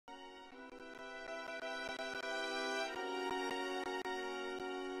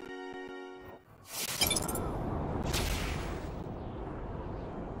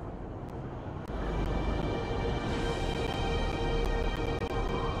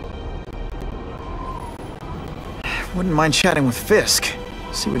Wouldn't mind chatting with Fisk,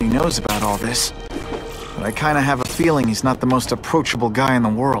 see what he knows about all this. But I kinda have a feeling he's not the most approachable guy in the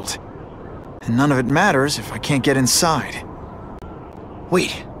world. And none of it matters if I can't get inside.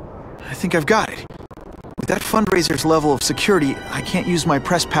 Wait, I think I've got it. With that fundraiser's level of security, I can't use my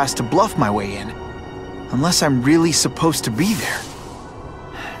press pass to bluff my way in. Unless I'm really supposed to be there.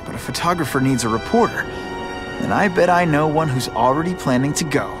 But a photographer needs a reporter, and I bet I know one who's already planning to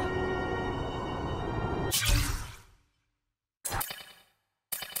go.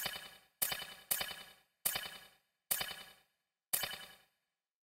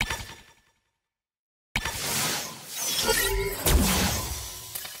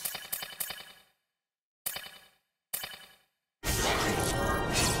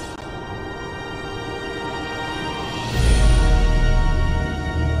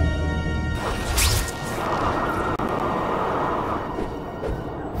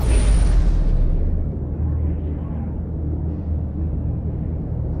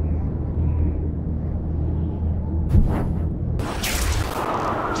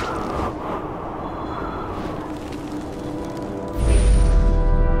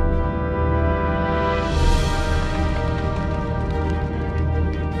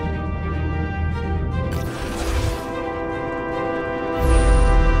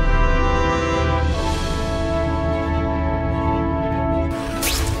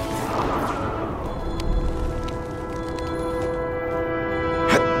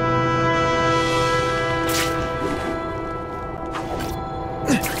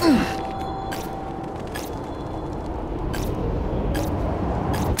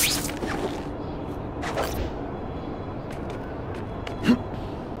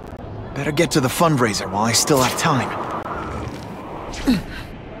 Better get to the fundraiser while I still have time.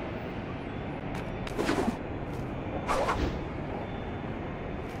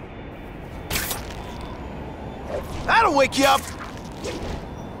 That'll wake you up!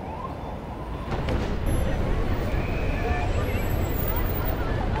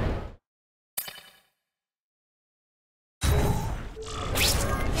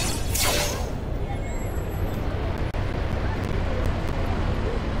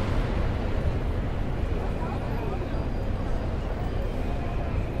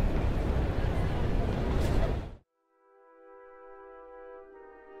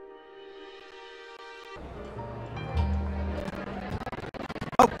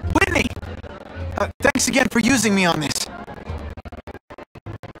 Oh, Whitney! Thanks again for using me on this.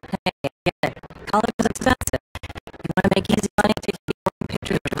 Hey, I get it. College is expensive. You want to make easy money taking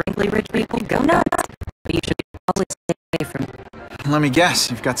pictures of wrinkly rich people? Go nuts. But you should probably stay away from... Let me guess,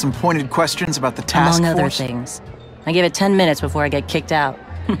 you've got some pointed questions about the task Among other force? things. I give it 10 minutes before I get kicked out.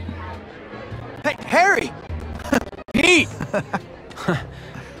 Hey, Harry! Pete!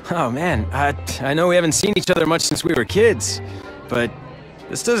 Oh man, I know we haven't seen each other much since we were kids, but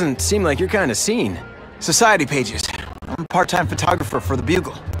this doesn't seem like your kind of scene. Society pages. I'm a part-time photographer for the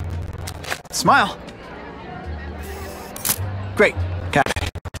Bugle. Smile. Great. Got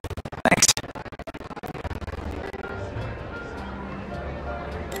it. Thanks.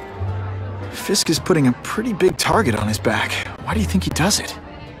 Fisk is putting a pretty big target on his back. Why do you think he does it?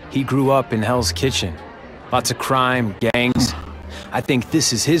 He grew up in Hell's Kitchen. Lots of crime, gangs. I think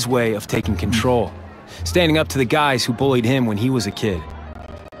this is his way of taking control. Standing up to the guys who bullied him when he was a kid.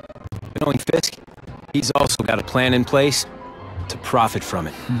 But knowing Fisk, he's also got a plan in place to profit from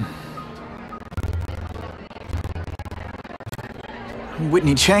it.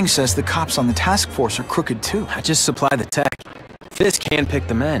 Whitney Chang says the cops on the task force are crooked too. I just supply the tech. Fisk handpicked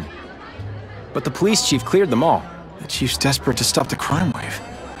the men. But the police chief cleared them all. The chief's desperate to stop the crime wave.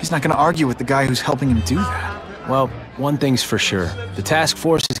 He's not gonna argue with the guy who's helping him do that. Well, one thing's for sure. The task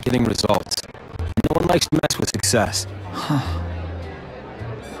force is getting results. No one likes to mess with success.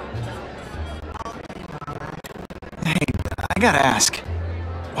 Hey, I gotta ask.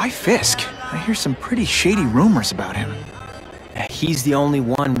 Why Fisk? I hear some pretty shady rumors about him. He's the only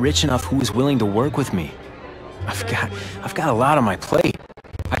one rich enough who is willing to work with me. I've got a lot on my plate.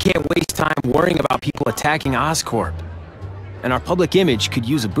 I can't waste time worrying about people attacking Oscorp. And our public image could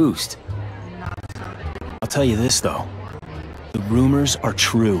use a boost. I'll tell you this, though. The rumors are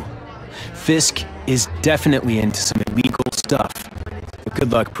true. Fisk is definitely into some illegal stuff. But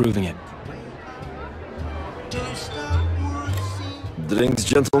good luck proving it. Drinks,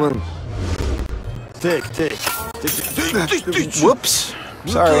 gentlemen. Take. Whoops.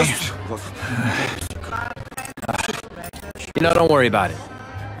 Sorry. Don't worry about it.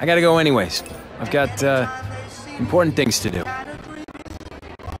 I gotta go anyways. I've got, important things to do.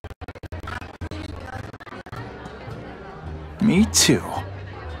 Me too.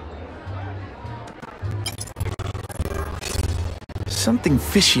 Something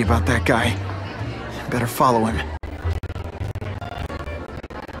fishy about that guy. Better follow him.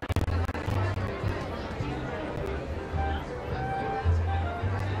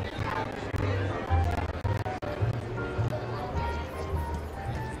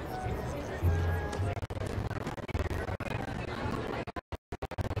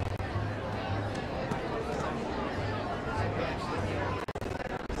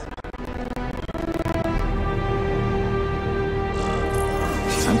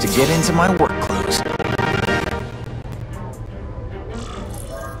 Time to get into my work clothes.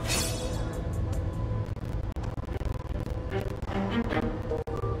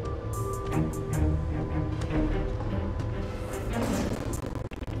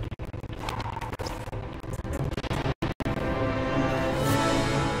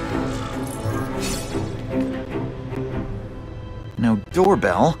 No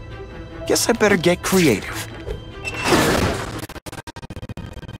doorbell. Guess I better get creative.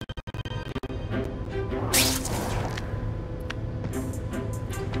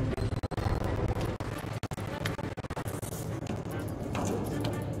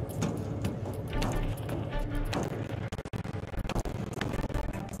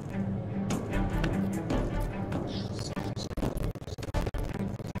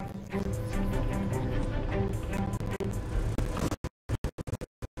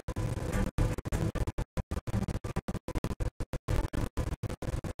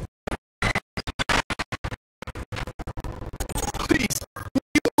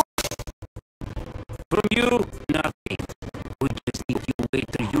 From you, nothing. We just need you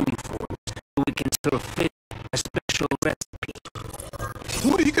waiter uniforms so we can serve fit a special recipe.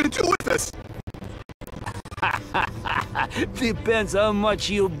 What are you gonna do with us? Depends how much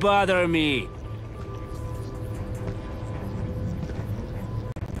you bother me.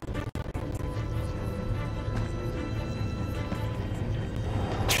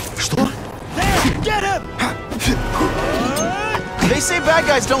 Что? There! Get him! They say bad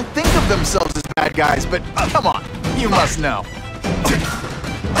guys don't think of themselves as bad guys, but come on, you must know.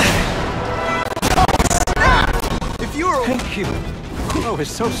 Oh, snap! If you were... Thank you. I was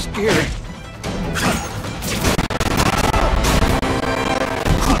so scared.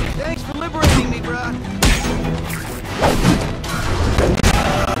 Thanks for liberating me, bruh.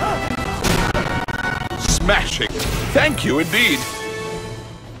 Smashing. Thank you indeed.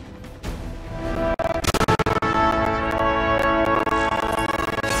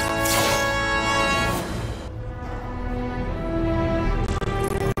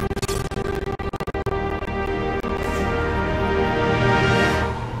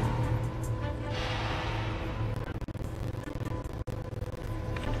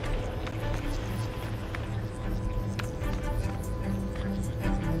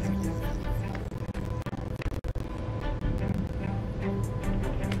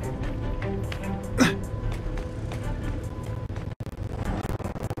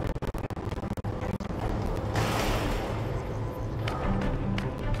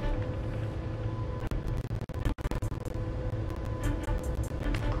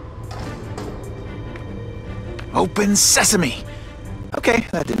 Open sesame! Okay,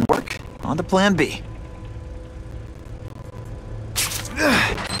 that didn't work. On to plan B.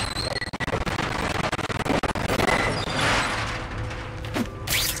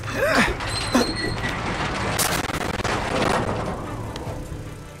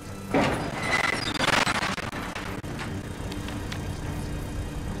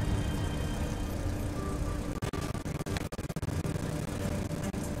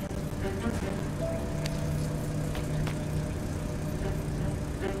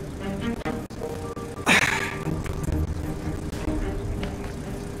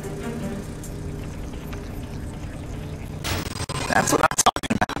 That's what I'm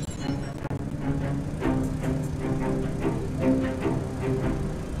talking about.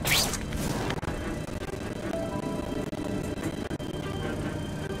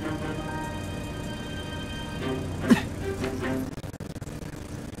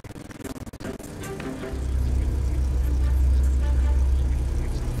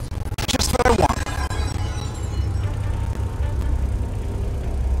 Just what I want.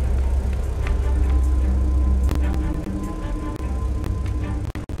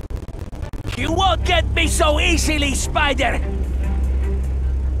 You won't get me so easily, Spider!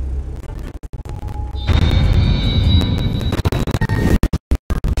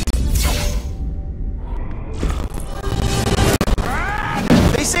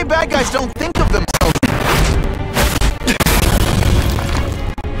 They say bad guys don't think of themselves.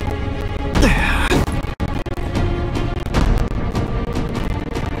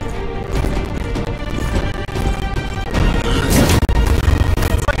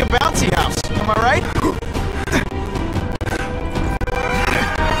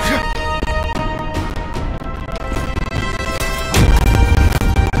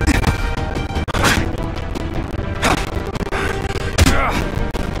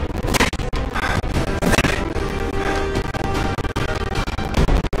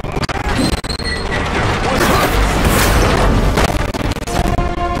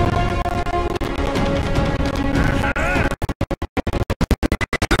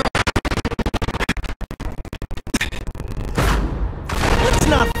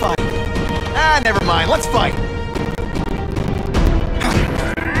 never mind. Let's fight.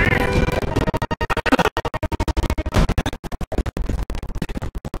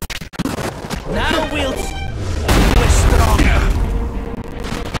 Now we're stronger.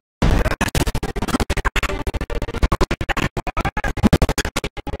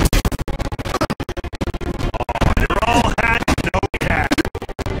 You're all hat, no cat.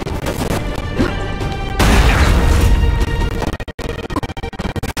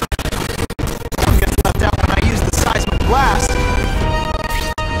 I'm getting left out when I use the seismic blast.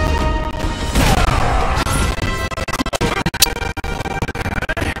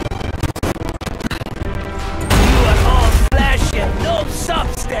 You are all flesh and no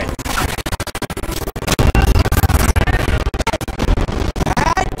substance.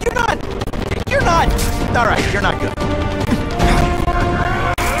 You're not. All right, you're not good.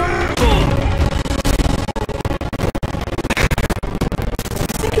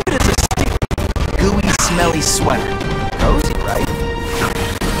 Think of it as a sticky, gooey, smelly sweater. Cozy, right?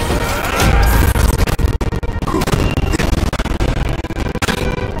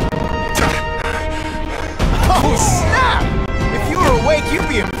 Oh, snap! If you were awake, you'd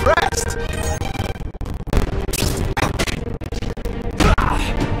be impressed.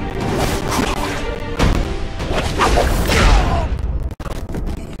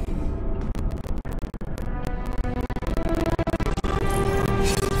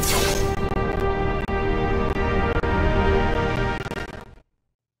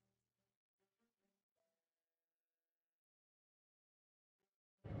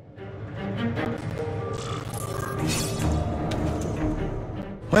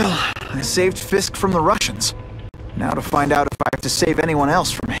 Well, I saved Fisk from the Russians. Now to find out if I have to save anyone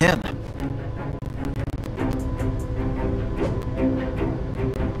else from him.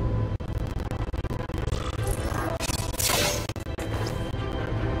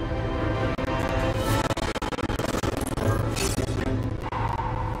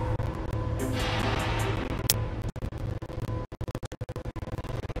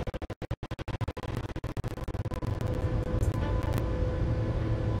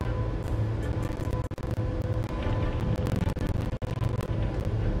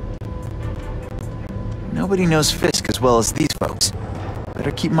 Nobody knows Fisk as well as these folks.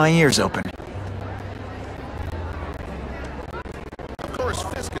 Better keep my ears open. Of course,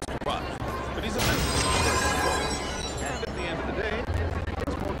 Fisk is corrupt, but he's a businessman. And at the end of the day,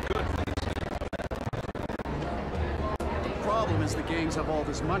 it's more good for the city. The problem is the gangs have all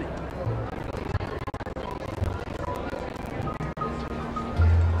this money.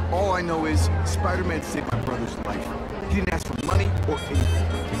 All I know is Spider-Man saved my brother's life. He didn't ask for money or anything.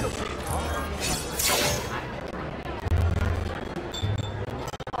 He's okay.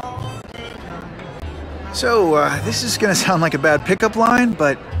 So, this is gonna sound like a bad pickup line,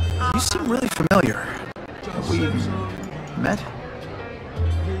 but you seem really familiar. Have we met?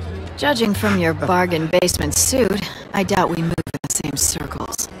 Judging from your bargain basement suit, I doubt we move in the same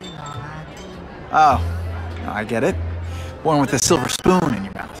circles. Oh, I get it. One with a silver spoon in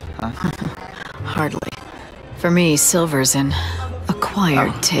your mouth, huh? Hardly. For me, silver's an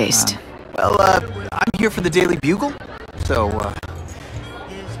acquired taste. I'm here for the Daily Bugle, so,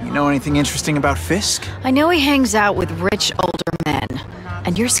 you know anything interesting about Fisk? I know he hangs out with rich older men,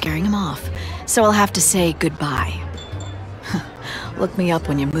 and you're scaring him off, so I'll have to say goodbye. Look me up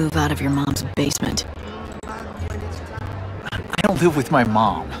when you move out of your mom's basement. I don't live with my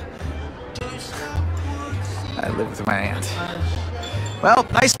mom. I live with my aunt. Well,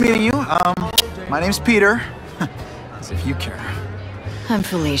 nice meeting you. My name's Peter. As if you care. I'm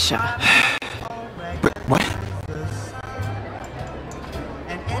Felicia. But what?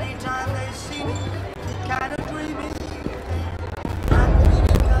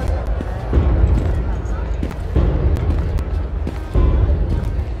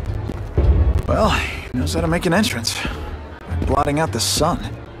 Well, he knows how to make an entrance. By blotting out the sun.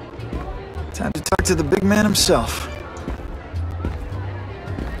 Time to talk to the big man himself.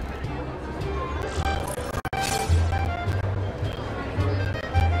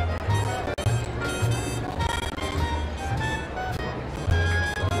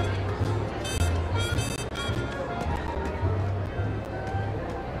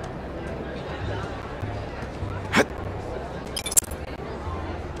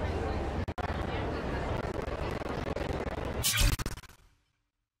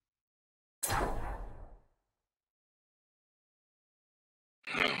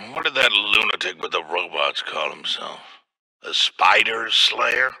 What did that lunatic with the robots call himself? A spider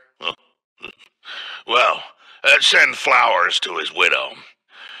slayer? Well, send flowers to his widow.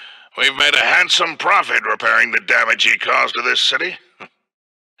 We've made a handsome profit repairing the damage he caused to this city.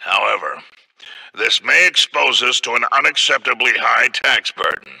 However, This may expose us to an unacceptably high tax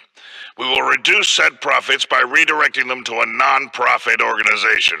burden. We will reduce said profits by redirecting them to a non-profit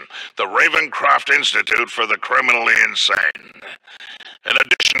organization, the Ravencroft Institute for the Criminally Insane. In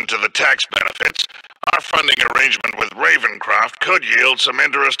addition to the tax benefits, our funding arrangement with Ravencroft could yield some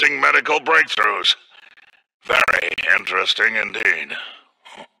interesting medical breakthroughs. Very interesting indeed.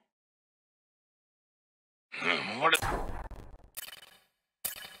 What?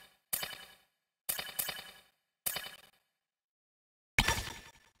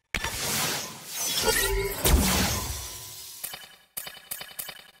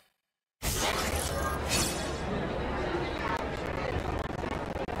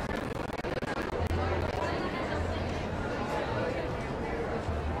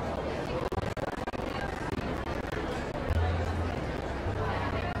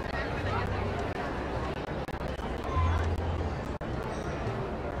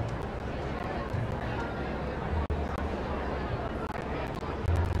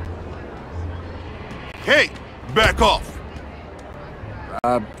 Hey, back off.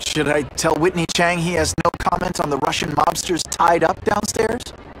 Should I tell Whitney Chang he has no comment on the Russian mobsters tied up downstairs?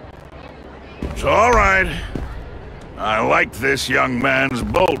 It's all right. I like this young man's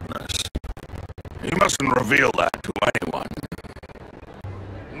boldness. He mustn't reveal that to anyone.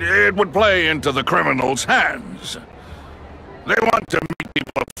 It would play into the criminals' hands. They want to make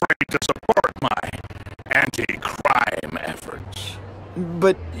people afraid to support my anti-crime efforts.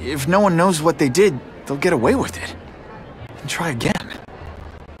 But if no one knows what they did, they'll get away with it. And try again.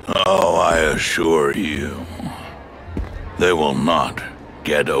 Oh, I assure you, they will not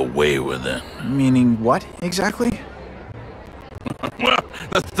get away with it. Meaning what, exactly? Well,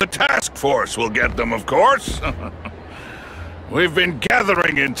 the task force will get them, of course. We've been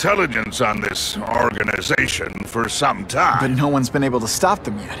gathering intelligence on this organization for some time. But no one's been able to stop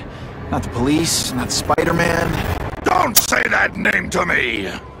them yet. Not the police, not Spider-Man. Don't say that name to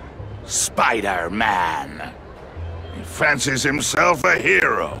me! Spider-Man. He fancies himself a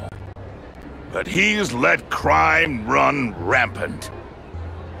hero. But he's let crime run rampant.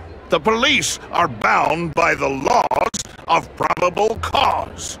 The police are bound by the laws of probable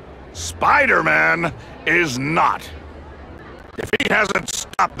cause. Spider-Man is not. If he hasn't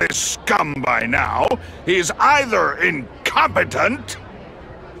stopped this scum by now, he's either incompetent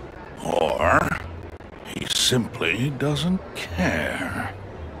or he simply doesn't care.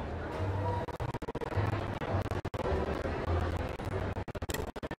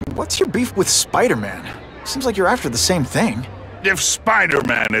 What's your beef with Spider-Man? Seems like you're after the same thing. If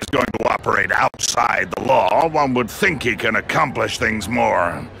Spider-Man is going to operate outside the law, one would think he can accomplish things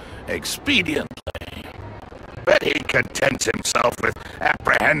more expediently. But he contents himself with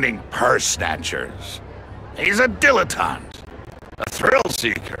apprehending purse snatchers. He's a dilettante, a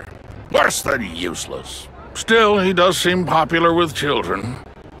thrill-seeker, worse than useless. Still, he does seem popular with children.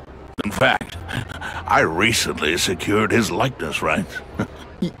 In fact, I recently secured his likeness rights.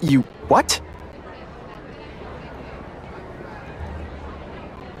 You what?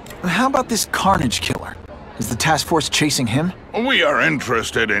 How about this Carnage killer? Is the task force chasing him? We are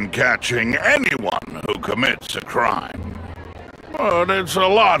interested in catching anyone who commits a crime. But it's a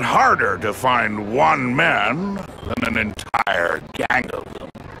lot harder to find one man than an entire gang of them.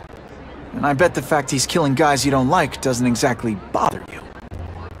 And I bet the fact he's killing guys you don't like doesn't exactly bother you.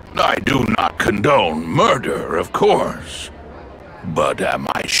 I do not condone murder, of course. But am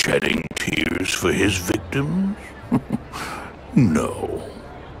I shedding tears for his victims? No,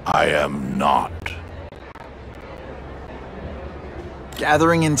 I am not.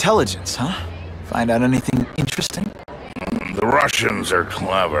 Gathering intelligence, huh? Find out anything interesting? The Russians are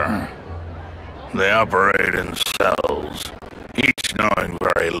clever. They operate in cells, each knowing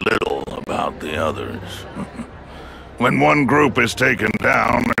very little about the others. When one group is taken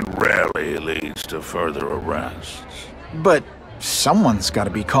down, it rarely leads to further arrests. But someone's got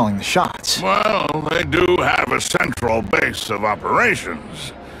to be calling the shots. Well, they do have a central base of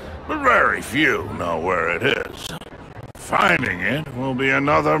operations, but very few know where it is. Finding it will be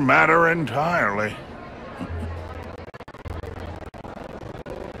another matter entirely.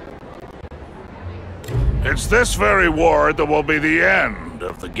 It's this very war that will be the end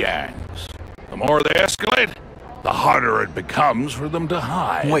of the gangs. The more they escalate, the harder it becomes for them to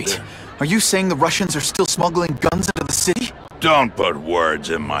hide. Wait, are you saying the Russians are still smuggling guns into the city? Don't put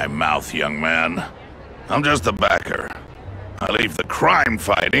words in my mouth, young man. I'm just a backer. I leave the crime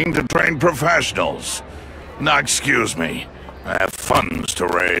fighting to trained professionals. Now, excuse me. I have funds to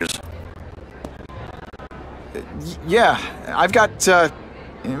raise. Yeah, I've got,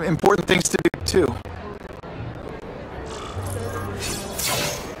 important things to do, too.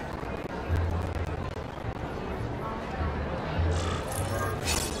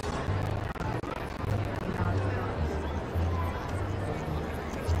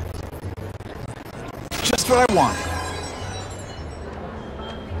 just what I wanted.